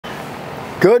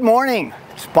Good morning,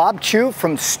 it's Bob Chu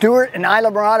from Stewart and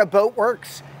Islamorada Boat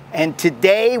Works, and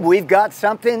today we've got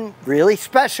something really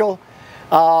special.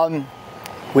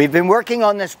 We've been working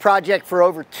on this project for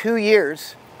over 2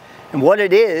 years, and what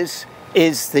it is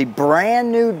the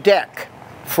brand new deck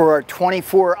for our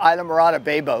 24 Islamorada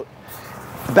bay boat.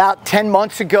 About 10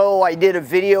 months ago I did a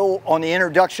video on the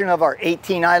introduction of our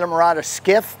 18 Islamorada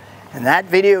skiff, and that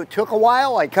video took a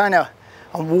while.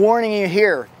 I'm warning you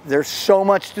here, there's so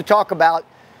much to talk about.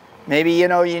 Maybe you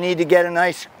need to get a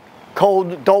nice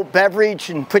cold adult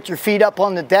beverage and put your feet up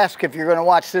on the desk if you're going to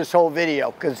watch this whole video,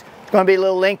 because it's going to be a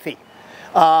little lengthy.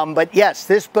 But yes,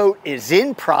 this boat is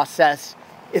in process.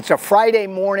 It's a Friday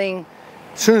morning.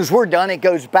 As soon as we're done, it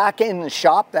goes back in the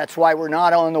shop. That's why we're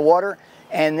not on the water.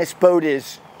 And this boat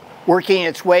is working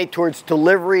its way towards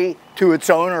delivery to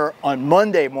its owner on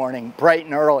Monday morning, bright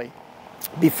and early,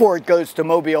 before it goes to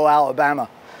Mobile, Alabama.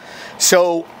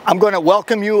 So I'm going to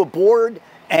welcome you aboard,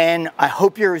 and I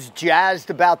hope you're as jazzed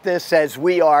about this as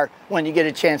we are when you get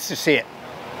a chance to see it.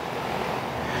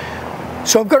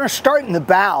 So I'm going to start in the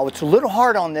bow. It's a little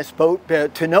hard on this boat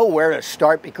to know where to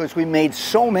start because we made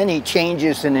so many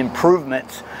changes and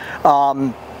improvements.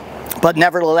 But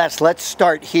nevertheless, let's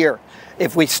start here.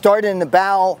 If we start in the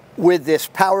bow with this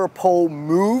Power Pole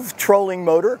Move trolling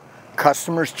motor,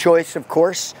 customer's choice, of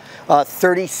course,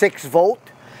 36 volt.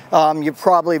 You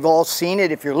probably have all seen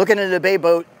it. If you're looking at a bay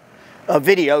boat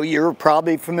video, you're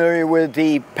probably familiar with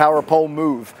the Power Pole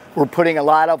Move. We're putting a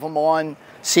lot of them on.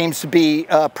 Seems to be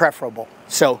preferable.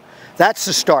 So that's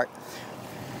the start.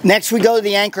 Next we go to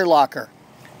the anchor locker.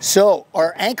 So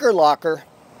our anchor locker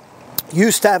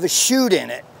used to have a chute in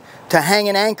it to hang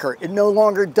an anchor. It no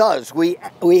longer does. We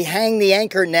hang the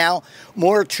anchor now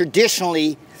more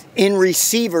traditionally in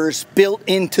receivers built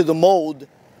into the mold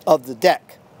of the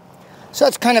deck. So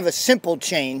that's kind of a simple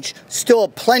change. Still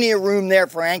plenty of room there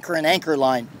for anchor and anchor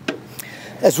line.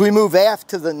 As we move aft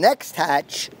to the next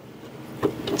hatch,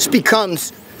 this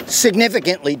becomes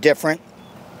significantly different.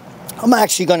 I'm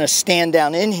actually going to stand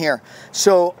down in here.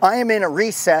 So I am in a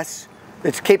recess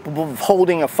that's capable of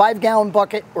holding a 5-gallon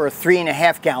bucket or a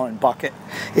 3.5-gallon bucket.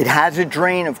 It has a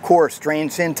drain, of course,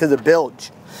 drains into the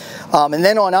bilge. And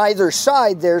then on either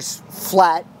side, there's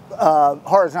flat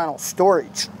horizontal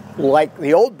storage, like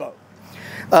the old boat.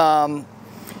 The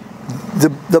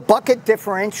bucket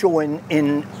differential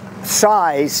in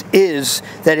size is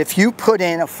that if you put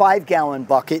in a 5-gallon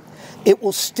bucket, it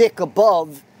will stick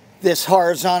above this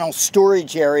horizontal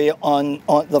storage area on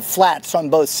the flats on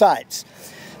both sides.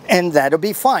 And that'll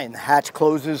be fine. The hatch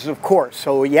closes, of course.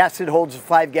 So yes, it holds a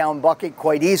 5-gallon bucket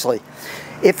quite easily.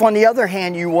 If on the other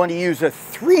hand you want to use a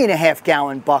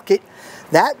 3.5-gallon bucket,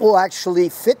 that will actually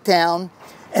fit down,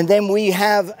 and then we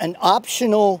have an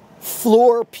optional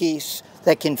floor piece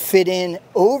that can fit in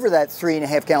over that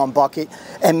 3.5-gallon bucket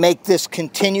and make this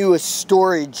continuous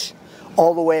storage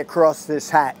all the way across this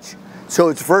hatch. So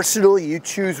it's versatile. You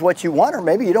choose what you want, or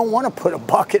maybe you don't want to put a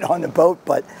bucket on the boat,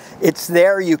 but it's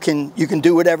there. You can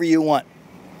do whatever you want.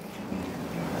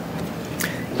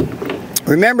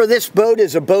 Remember, this boat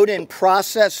is a boat in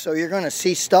process, so you're going to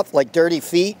see stuff like dirty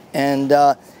feet and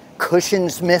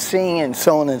cushions missing and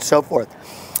so on and so forth.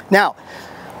 Now,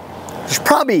 there's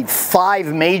probably 5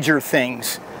 major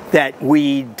things that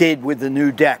we did with the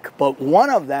new deck, but one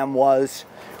of them was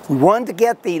we wanted to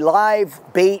get the live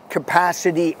bait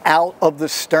capacity out of the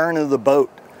stern of the boat.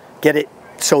 Get it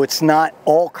so it's not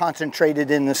all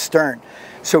concentrated in the stern.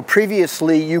 So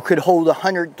previously you could hold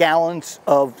 100 gallons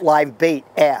of live bait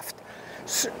aft.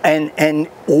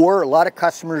 Or a lot of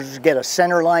customers get a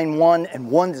center line one and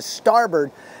one to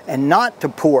starboard and not to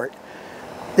port.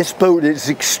 This boat is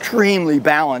extremely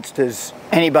balanced, as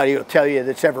anybody will tell you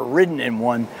that's ever ridden in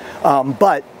one.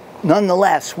 But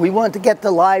nonetheless, we wanted to get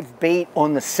the live bait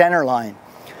on the center line.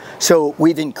 So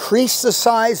we've increased the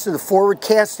size of the forward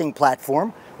casting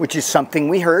platform, which is something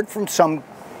we heard from some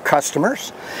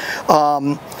customers.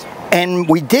 And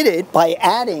we did it by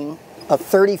adding a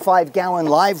 35-gallon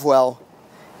live well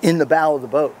in the bow of the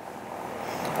boat.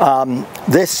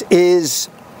 This is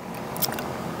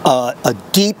a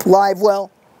deep live well.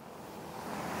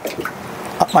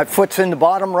 My foot's in the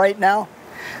bottom right now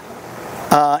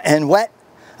and wet,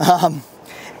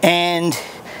 and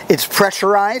it's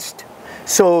pressurized,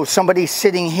 so somebody's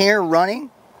sitting here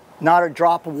running, not a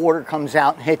drop of water comes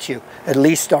out and hits you. At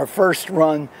least our first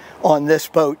run on this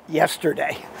boat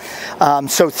yesterday.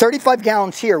 So 35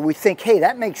 gallons here, we think, hey,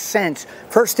 that makes sense.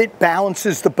 First, it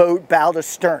balances the boat bow to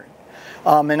stern,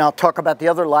 and I'll talk about the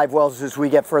other live wells as we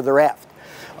get further aft.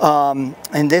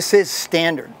 And this is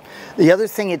standard. The other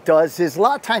thing it does is a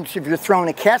lot of times if you're throwing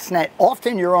a cast net,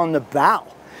 often you're on the bow.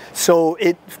 So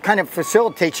it kind of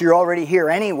facilitates, you're already here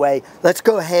anyway. Let's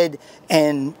go ahead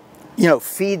and, you know,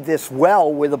 feed this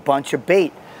well with a bunch of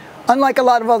bait. Unlike a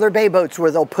lot of other bay boats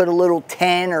where they'll put a little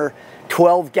 10 or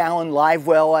 12-gallon live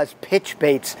well as pitch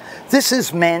baits, this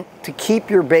is meant to keep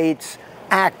your baits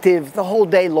active the whole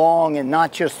day long and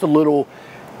not just a little,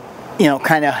 you know,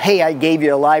 kind of, hey, I gave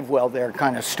you a live well there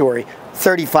kind of story.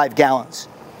 35 gallons.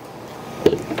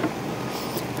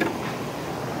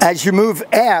 As you move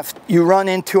aft, you run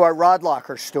into our rod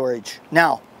locker storage.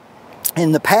 Now,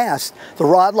 in the past, the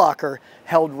rod locker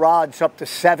held rods up to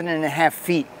 7.5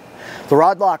 feet. The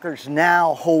rod lockers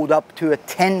now hold up to a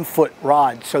 10-foot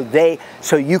rod,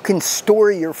 so you can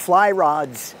store your fly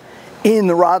rods in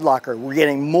the rod locker. We're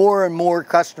getting more and more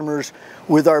customers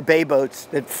with our bay boats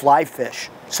that fly fish.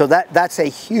 So that's a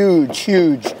huge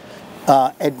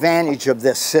advantage of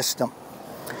this system.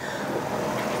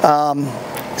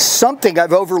 Something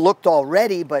I've overlooked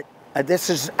already, but this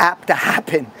is apt to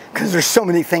happen because there's so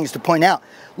many things to point out.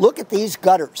 Look at these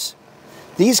gutters.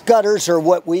 These gutters are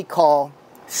what we call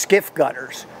skiff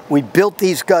gutters. We built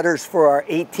these gutters for our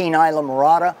 18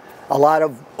 Islamorada. A lot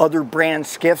of other brand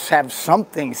skiffs have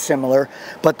something similar,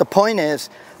 but the point is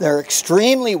they're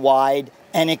extremely wide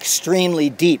and extremely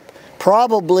deep,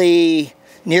 probably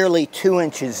nearly 2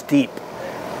 inches deep.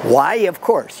 Why? Of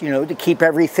course, you know, to keep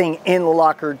everything in the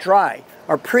locker dry.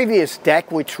 Our previous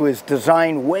deck, which was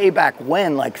designed way back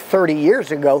when, like 30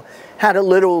 years ago, had a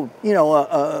little, you know,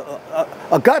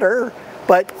 a gutter,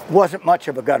 but wasn't much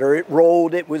of a gutter. It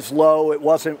rolled, it was low, it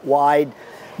wasn't wide.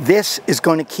 This is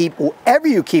going to keep whatever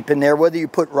you keep in there, whether you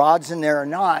put rods in there or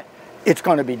not, it's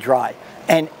going to be dry.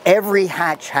 And every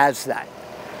hatch has that.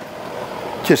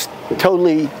 Just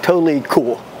totally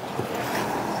cool.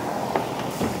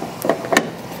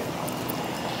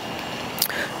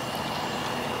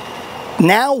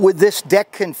 Now with this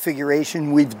deck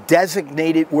configuration, we've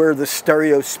designated where the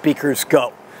stereo speakers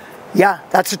go. Yeah,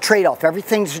 that's a trade-off.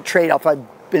 Everything's a trade-off. I've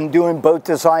been doing boat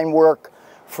design work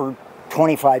for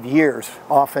 25 years,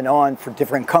 off and on, for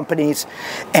different companies,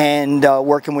 and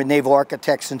working with naval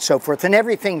architects and so forth. And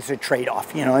everything's a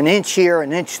trade-off. You know, an inch here,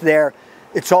 an inch there.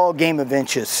 It's all a game of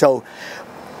inches. So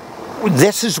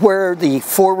this is where the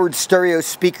forward stereo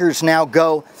speakers now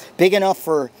go. Big enough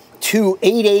for two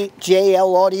 8.8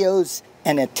 JL audios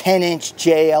and a 10-inch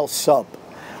JL sub.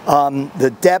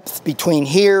 The depth between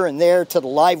here and there to the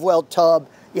live well tub,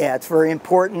 yeah, it's very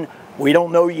important. We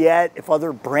don't know yet if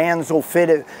other brands will fit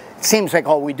it. It seems like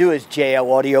all we do is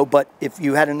JL audio, but if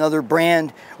you had another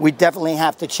brand, we definitely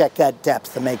have to check that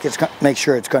depth to make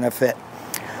sure it's going to fit.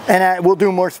 And we'll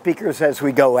do more speakers as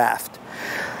we go aft.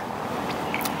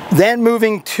 Then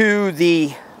moving to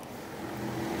the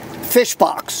fish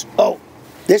box. Oh,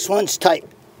 this one's tight.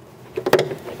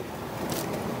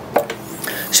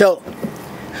 So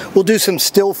we'll do some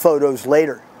still photos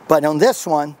later, but on this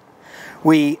one,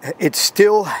 it's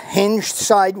still hinged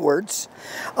sidewards.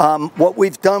 What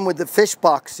we've done with the fish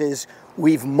box is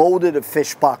we've molded a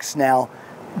fish box now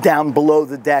down below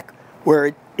the deck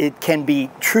where it can be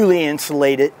truly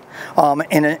insulated.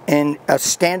 In a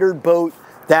standard boat,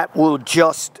 that will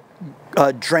just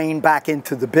drain back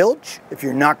into the bilge if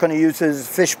you're not going to use it as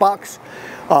a fish box.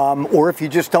 Or if you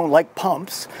just don't like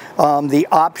pumps, the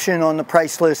option on the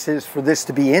price list is for this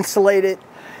to be insulated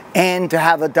and to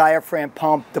have a diaphragm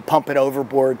pump to pump it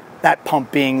overboard, that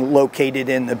pump being located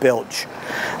in the bilge.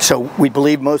 So we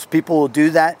believe most people will do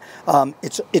that.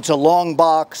 It's a long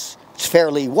box, it's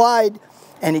fairly wide,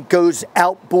 and it goes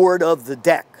outboard of the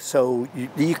deck. So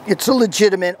it's a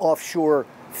legitimate offshore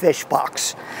fish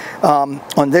box.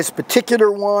 On this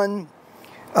particular one,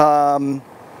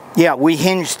 yeah, we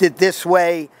hinged it this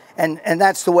way, and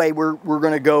that's the way we're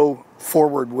going to go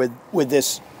forward with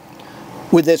this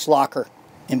locker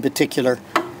in particular.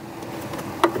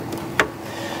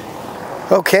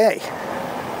 Okay,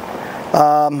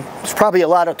 there's probably a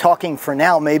lot of talking for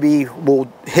now. Maybe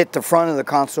we'll hit the front of the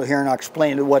console here and I'll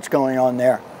explain what's going on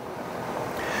there.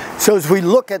 So as we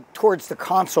look towards the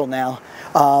console now,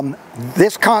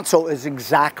 this console is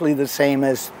exactly the same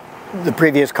as the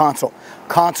previous console.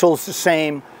 Console's the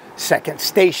same, second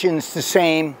station's the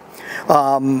same.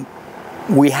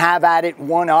 We have added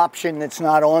one option that's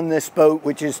not on this boat,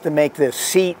 which is to make the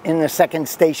seat in the second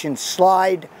station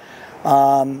slide.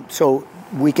 So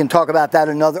we can talk about that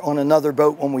on another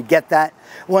boat when we get that.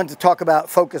 I wanted to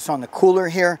focus on the cooler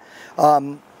here.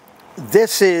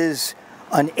 This is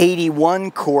an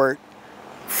 81 quart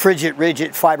frigid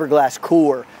rigid fiberglass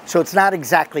cooler. So it's not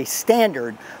exactly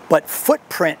standard, but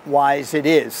footprint wise it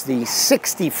is. The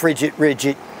 60 frigid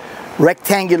rigid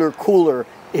rectangular cooler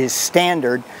is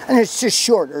standard, and it's just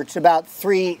shorter. It's about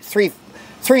three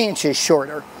inches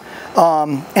shorter.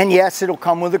 And yes, it'll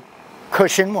come with a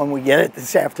cushion when we get it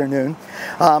this afternoon.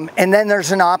 And then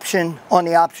there's an option on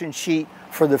the option sheet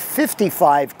for the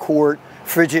 55 quart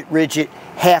Frigid Rigid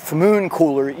Half Moon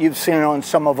cooler you've seen on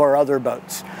some of our other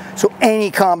boats. So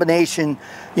any combination,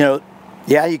 you know,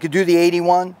 yeah, you could do the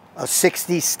 81, a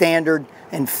 60 standard,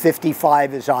 and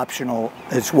 55 is optional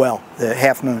as well, the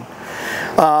Half Moon.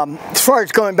 As far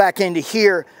as going back into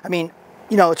here, I mean,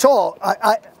 you know, it's all,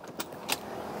 I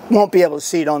won't be able to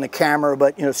see it on the camera,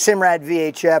 but, you know, Simrad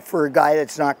VHF for a guy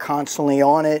that's not constantly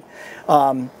on it,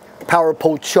 power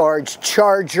pole charge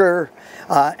charger,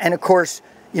 and of course,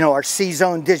 you know, our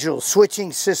C-Zone digital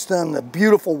switching system, the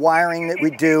beautiful wiring that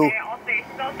we do,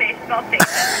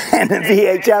 and the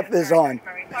VHF is on.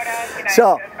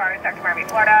 So,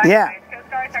 yeah,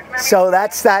 so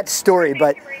that's that story,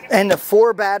 but, and the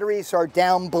 4 batteries are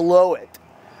down below it,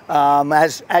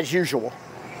 as usual.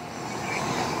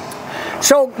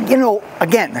 So, you know,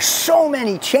 again, there's so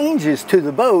many changes to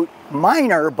the boat,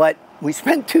 minor, but we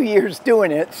spent 2 years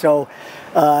doing it, so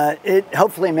it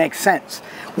hopefully makes sense.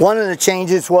 One of the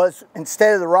changes was,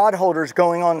 instead of the rod holders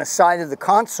going on the side of the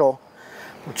console,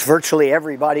 which virtually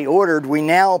everybody ordered, we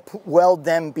now weld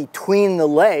them between the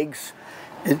legs.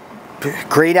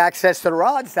 Great access to the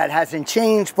rods, that hasn't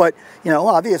changed, but, you know,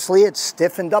 obviously it's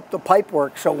stiffened up the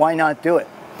pipework, so why not do it?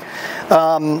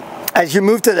 As you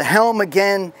move to the helm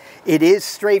again, it is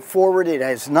straightforward. It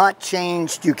has not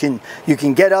changed. You can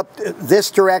get up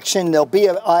this direction. There'll be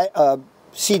a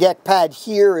C-deck pad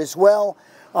here as well,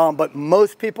 but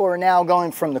most people are now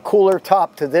going from the cooler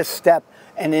top to this step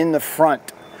and in the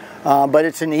front. But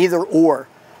it's an either or.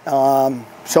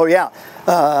 So yeah,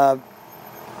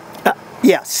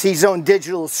 yeah, C-Zone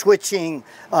digital switching,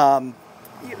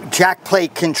 jack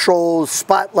plate controls,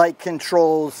 spotlight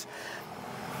controls,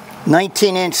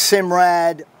 19-inch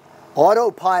Simrad,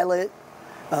 autopilot.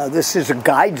 This is a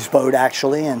guide's boat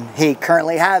actually, and he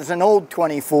currently has an old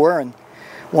 24 and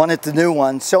wanted the new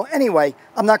one. So anyway,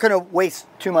 I'm not going to waste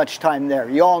too much time there.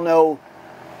 You all know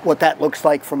what that looks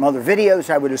like from other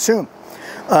videos, I would assume.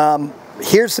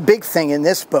 Here's the big thing in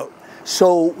this boat.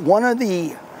 So one of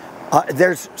the,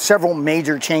 there's several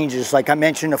major changes, like I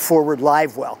mentioned, a forward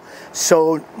live well.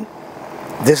 So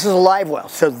this is a live well.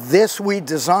 So this we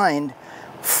designed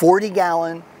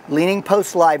 40-gallon leaning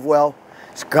post live well.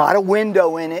 It's got a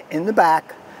window in it in the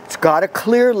back. It's got a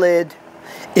clear lid.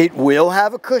 It will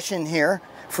have a cushion here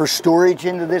for storage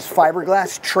into this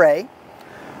fiberglass tray.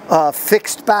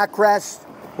 Fixed backrest,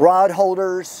 rod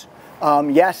holders.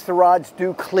 Yes, the rods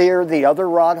do clear the other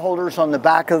rod holders on the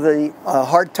back of the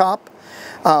hardtop.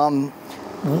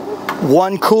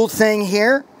 One cool thing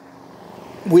here,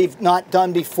 we've not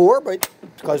done before, but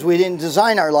because we didn't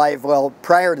design our live well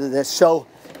prior to this. So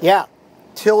yeah,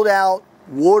 tilled out,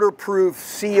 waterproof,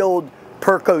 sealed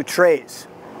Perco trays,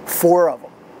 4 of them.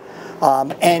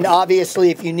 And obviously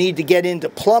if you need to get into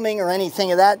plumbing or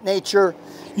anything of that nature,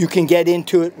 you can get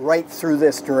into it right through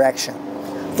this direction.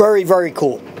 Very, very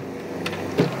cool.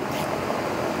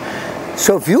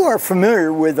 So if you are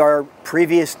familiar with our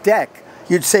previous deck,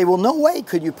 you'd say, well, no way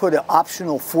could you put an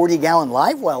optional 40-gallon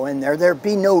live well in there. There'd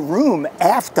be no room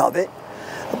aft of it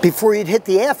before you'd hit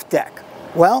the aft deck.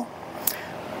 Well,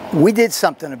 we did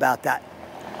something about that.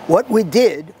 What we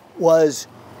did was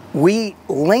we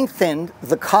lengthened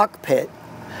the cockpit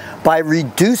by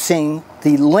reducing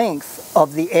the length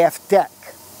of the aft deck.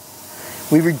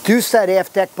 We reduced that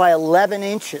aft deck by 11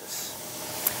 inches.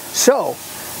 So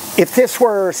if this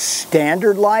were a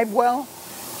standard live well,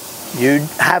 you'd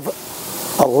have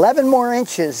 11 more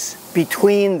inches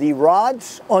between the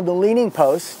rods on the leaning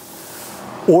post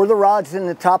or the rods in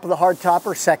the top of the hardtop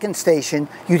or second station.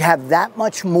 You'd have that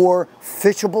much more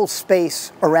fishable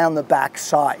space around the back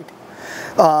side.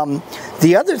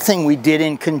 The other thing we did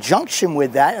in conjunction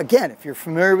with that, again, if you're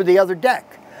familiar with the other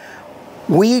deck,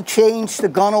 we changed the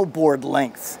gunnel board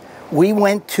length. We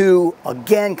went to,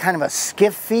 again, kind of a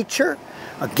skiff feature.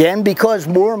 Again, because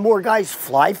more and more guys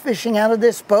fly fishing out of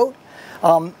this boat,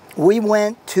 we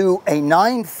went to a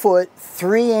 9-foot,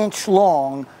 3-inch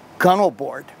long gunnel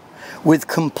board with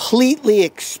completely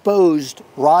exposed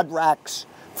rod racks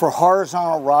for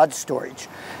horizontal rod storage.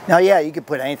 Now, yeah, you could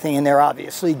put anything in there,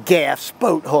 obviously, gaffs,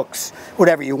 boat hooks,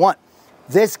 whatever you want.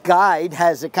 This guide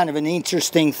has a kind of an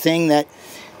interesting thing that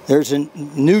there's a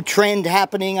new trend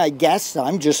happening, I guess,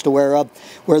 I'm just aware of,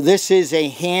 where this is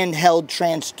a handheld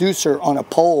transducer on a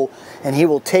pole, and he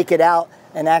will take it out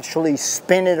and actually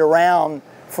spin it around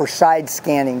for side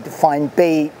scanning to find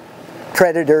bait,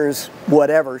 predators,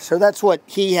 whatever. So that's what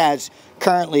he has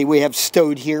currently. We have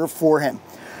stowed here for him.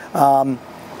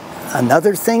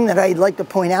 Another thing that I'd like to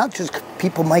point out, just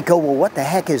people might go, well, what the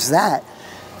heck is that?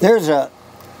 There's a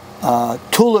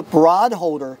tulip rod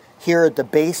holder here at the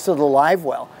base of the live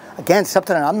well. Again,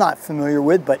 something I'm not familiar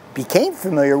with, but became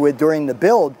familiar with during the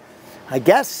build. I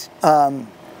guess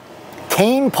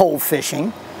cane pole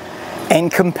fishing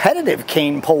and competitive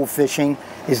cane pole fishing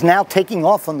is now taking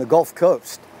off on the Gulf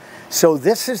Coast. So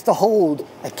this is to hold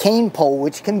a cane pole,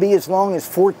 which can be as long as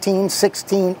 14,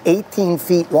 16, 18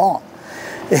 feet long.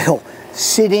 It'll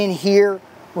sit in here,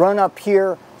 run up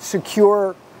here,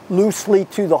 secure loosely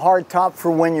to the hard top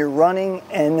for when you're running,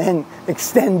 and then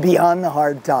extend beyond the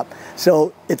hard top.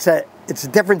 So it's a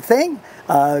different thing.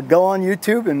 Go on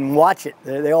YouTube and watch it.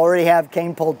 They already have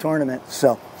cane pole tournaments.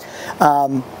 So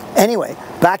anyway,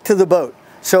 back to the boat.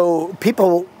 So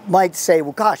people might say,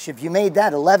 well, gosh, if you made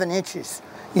that 11 inches,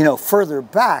 you know, further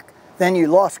back, then you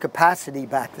lost capacity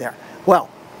back there. Well,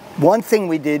 one thing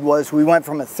we did was we went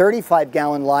from a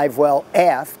 35-gallon live well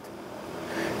aft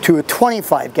to a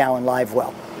 25-gallon live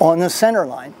well on the center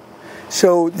line.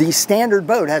 So the standard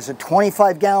boat has a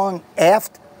 25-gallon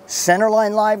aft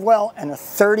centerline live well and a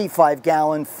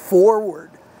 35-gallon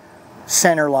forward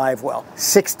center live well,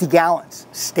 60 gallons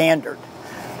standard.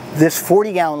 This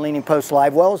 40-gallon leaning post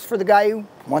live well is for the guy who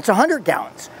wants 100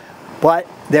 gallons. But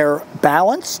they're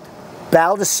balanced,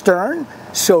 bow to stern,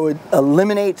 so it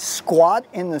eliminates squat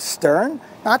in the stern.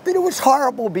 Not that it was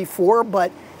horrible before,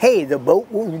 but hey, the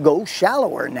boat will go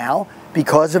shallower now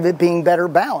because of it being better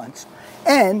balanced.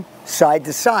 And side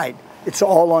to side, it's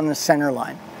all on the center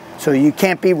line. So you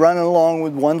can't be running along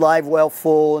with one live well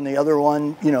full and the other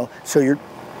one, you know, so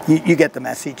you get the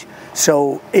message.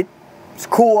 So it's a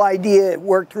cool idea, it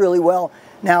worked really well.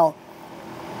 Now,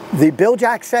 the bilge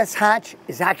access hatch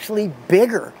is actually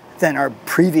bigger than our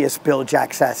previous bilge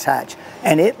access hatch,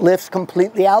 and it lifts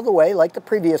completely out of the way like the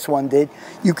previous one did.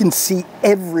 You can see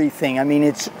everything. I mean,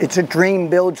 it's a dream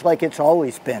bilge like it's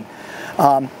always been.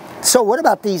 So what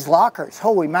about these lockers?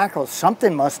 Holy mackerel,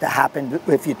 something must have happened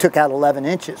if you took out 11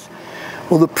 inches.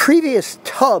 Well, the previous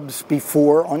tubs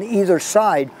before on either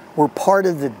side were part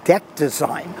of the deck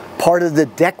design, part of the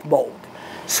deck mold.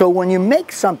 So when you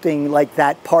make something like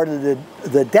that part of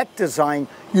the deck design,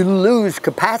 you lose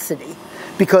capacity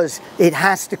because it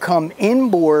has to come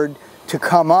inboard to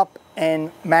come up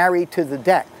and marry to the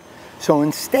deck. So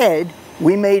instead,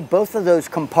 we made both of those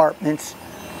compartments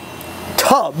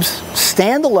tubs,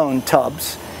 standalone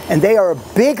tubs, and they are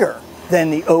bigger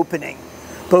than the opening,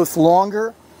 both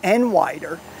longer and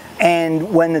wider.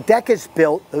 And when the deck is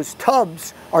built, those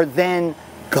tubs are then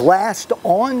glassed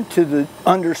onto the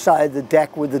underside of the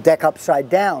deck with the deck upside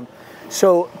down.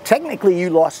 So technically you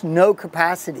lost no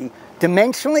capacity.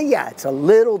 Dimensionally, yeah, it's a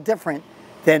little different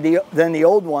than the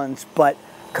old ones, but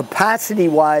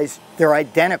capacity-wise, they're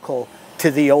identical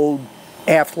to the old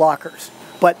aft lockers.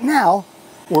 But now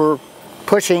we're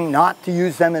pushing not to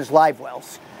use them as live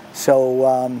wells.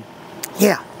 So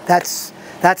yeah, that's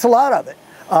a lot of it.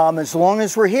 As long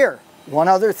as we're here. One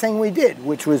other thing we did,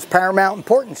 which was paramount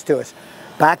importance to us,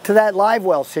 back to that live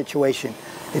well situation.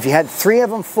 If you had 3 of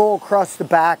them full across the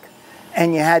back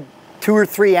and you had 2 or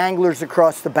 3 anglers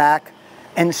across the back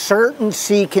and certain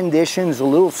sea conditions, a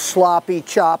little sloppy,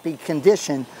 choppy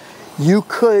condition, you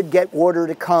could get water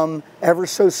to come ever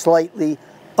so slightly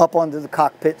up onto the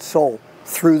cockpit sole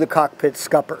through the cockpit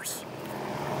scuppers.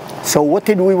 So what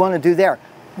did we want to do there?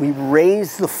 We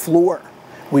raised the floor.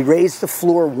 We raised the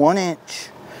floor 1 inch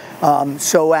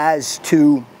so as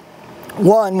to,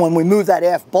 one, when we moved that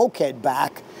aft bulkhead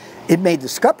back, it made the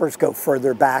scuppers go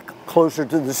further back, closer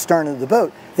to the stern of the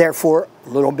boat, therefore a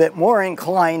little bit more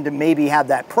inclined to maybe have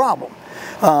that problem.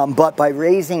 But by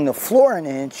raising the floor 1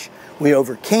 inch, we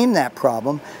overcame that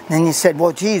problem. Then you said,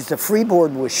 well, geez, the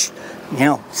freeboard was,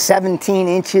 17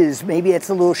 inches. Maybe it's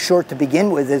a little short to begin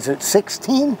with. Is it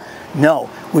 16? No,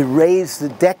 we raised the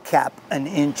deck cap 1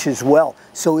 inch as well.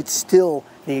 So it's still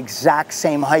the exact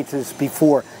same height as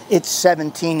before. It's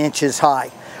 17 inches high,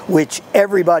 which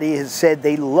everybody has said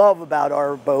they love about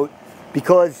our boat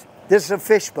because this is a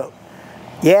fish boat.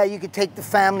 Yeah, you could take the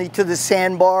family to the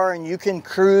sandbar and you can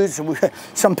cruise.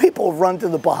 Some people run to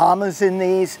the Bahamas in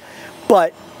these,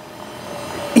 but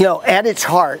at its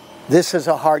heart, this is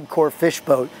a hardcore fish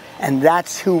boat, and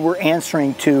that's who we're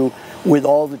answering to with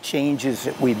all the changes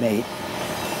that we made.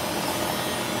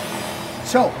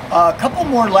 So, a couple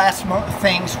more last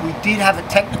things. We did have a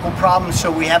technical problem,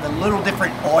 so we have a little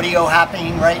different audio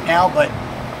happening right now, but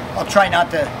I'll try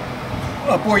not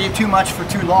to bore you too much for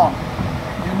too long.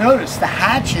 You notice the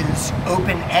hatches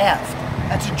open aft.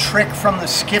 That's a trick from the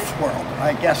skiff world.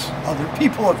 I guess other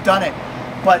people have done it.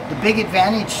 But the big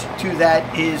advantage to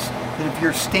that is that if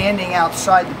you're standing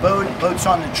outside the boat and boat's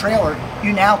on the trailer,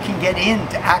 you now can get in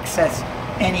to access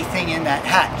anything in that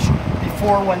hatch.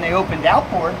 before when they opened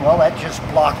outboard, well, that just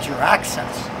blocked your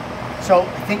access. So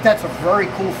I think that's a very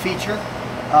cool feature.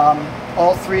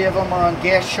 All three of them are on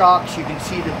gas shocks. You can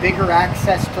see the bigger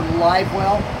access to the live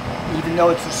well, even though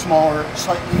it's a smaller,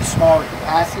 slightly smaller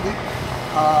capacity.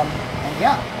 And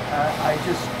yeah,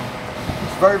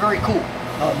 it's very, very cool.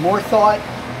 More thought,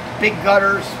 big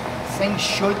gutters, things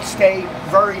should stay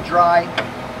very dry.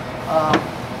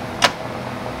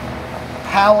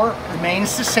 Power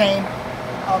remains the same.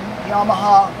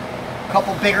 Yamaha, a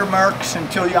couple bigger Mercs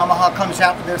until Yamaha comes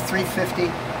out with their 350.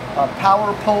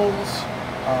 Power poles,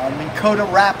 Minn Kota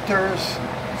Raptors,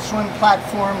 swing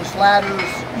platforms, ladders,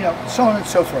 you know, so on and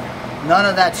so forth. None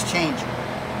of that's changing.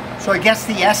 So I guess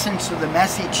the essence of the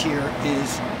message here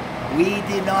is we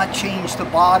did not change the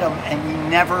bottom, and we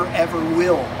never ever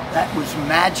will. That was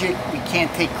magic. We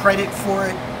can't take credit for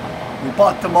it. We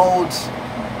bought the molds.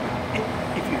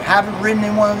 If you haven't ridden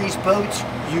in one of these boats,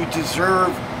 you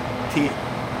deserve to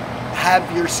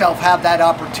have yourself have that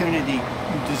opportunity.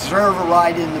 You deserve a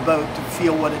ride in the boat to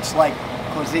feel what it's like,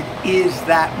 because it is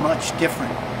that much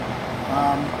different.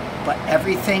 But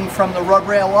everything from the rub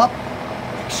rail up,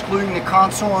 excluding the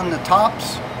console and the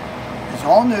tops, is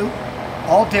all new,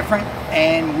 all different,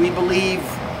 and we believe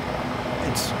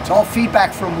it's all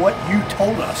feedback from what you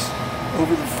told us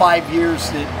over the 5 years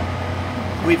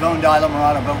that we've owned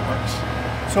Islamorada Boat Works.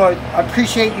 So I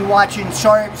appreciate you watching.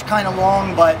 Sorry it was kind of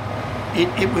long, but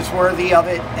it was worthy of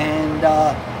it. And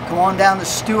come on down to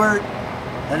Stewart.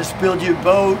 Let us build you a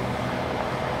boat.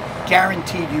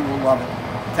 Guaranteed you will love it.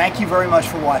 Thank you very much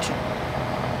for watching.